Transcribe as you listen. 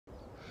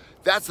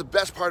that's the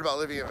best part about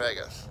living in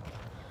Vegas.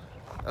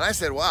 And I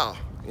said, wow,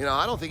 you know,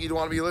 I don't think you'd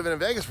want to be living in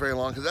Vegas very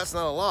long because that's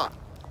not a lot.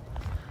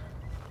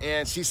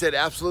 And she said,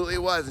 absolutely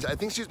it was. I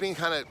think she was being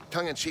kind of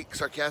tongue-in-cheek,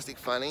 sarcastic,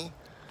 funny.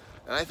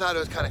 And I thought it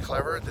was kind of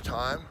clever at the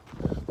time.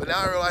 But now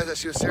I realize that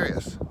she was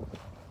serious.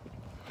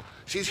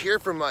 She's here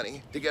for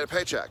money to get a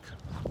paycheck.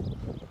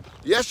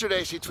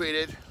 Yesterday she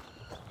tweeted,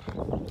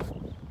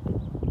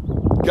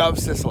 Gov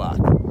Sisolak.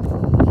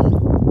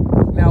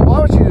 Now, why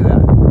would she do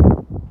that?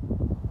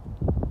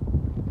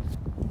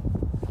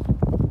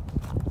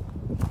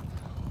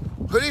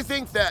 Who do you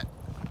think that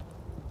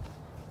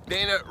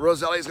Dayna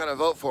Roselli is going to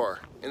vote for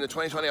in the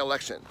 2020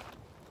 election?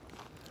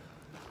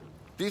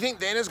 Do you think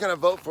Dayna's going to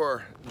vote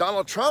for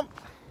Donald Trump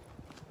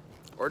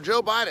or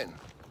Joe Biden?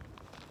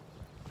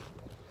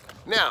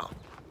 Now,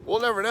 we'll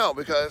never know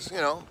because, you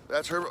know,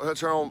 that's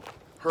her own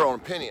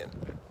opinion,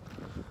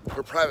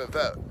 her private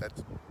vote.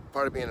 That's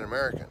part of being an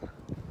American.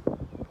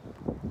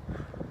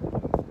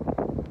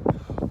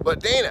 But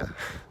Dayna,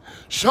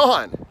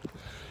 Sean,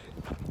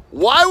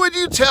 why would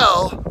you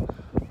tell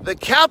the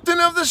captain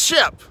of the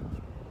ship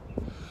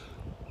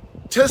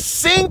to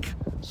sink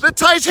the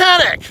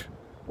Titanic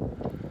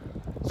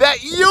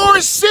that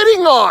you're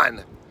sitting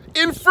on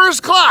in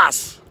first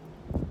class?